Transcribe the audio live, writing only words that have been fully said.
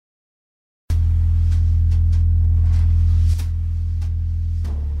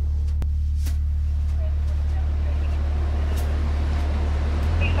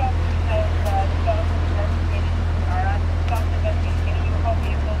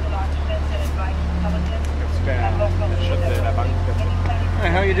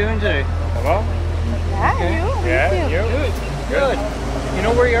you doing today? Well, Yeah, Okay. you? yeah, you? Good. You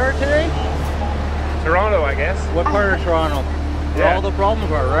know where you are today? Toronto, I guess. What part of Toronto? Where Yeah. all the problems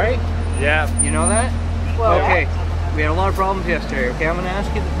are, right? Yeah. You know that? Well, Okay. We had a lot of problems yesterday, okay? I'm going to ask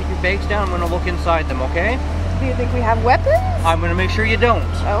you to put your bags down. I'm going to look inside them, okay? Do you think we have weapons? I'm going to make sure you don't.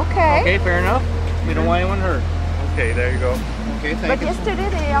 Okay. Okay, fair enough? We don't want anyone hurt. Okay, there you go. Okay, But thank you. yesterday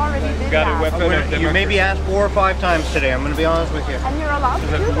they already did Got a that. weapon. You maybe asked 4 or 5 times today. I'm going to be honest with you. And you're allowed to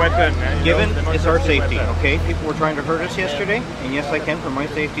do It's a that? weapon. Given it's our safety, okay? People were trying to hurt us yesterday, and yes, I can, for my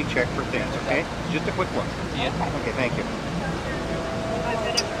safety, check for things, okay? Just a quick one. Yeah. Okay, thank you.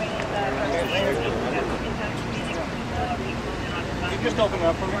 You just open it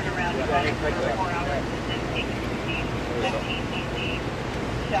up for me.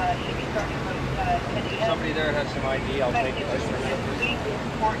 Somebody there has some ID. I'll take it.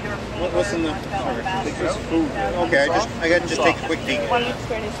 What's in the? This food. Okay, I got to just take a quick peek.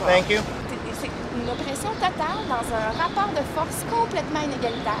 Thank you. C'est une oppression totale dans un rapport de force complètement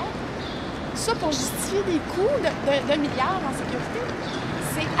inégalitaire. Ça pour justifier des coûts de milliards en sécurité.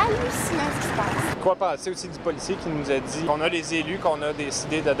 C'est hallucinant ce qui se passe. Quoi penser aussi du policier qui nous a dit qu'on a les élus qu'on a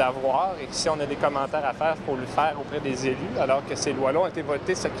décidé d'avoir et que si on a des commentaires à faire, il faut le faire auprès des élus, alors que ces lois-là ont été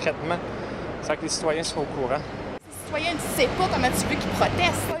votées secrètement sans que les citoyens soient au courant. Les citoyens ne savent pas comment tu veux qu'ils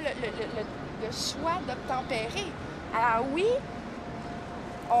protestent. Le choix d'obtempérer. Alors oui,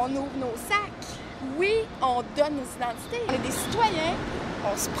 on ouvre nos sacs. Oui, on donne nos identités. On est des citoyens,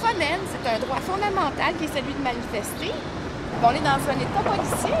 on se promène, c'est un droit fondamental qui est celui de manifester. On est dans un état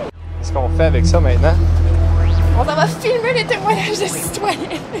policier. Qu'est-ce qu'on fait avec ça maintenant? On s'en va filmer les témoignages des citoyens.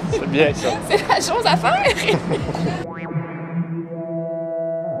 C'est bien ça. C'est la chose à faire.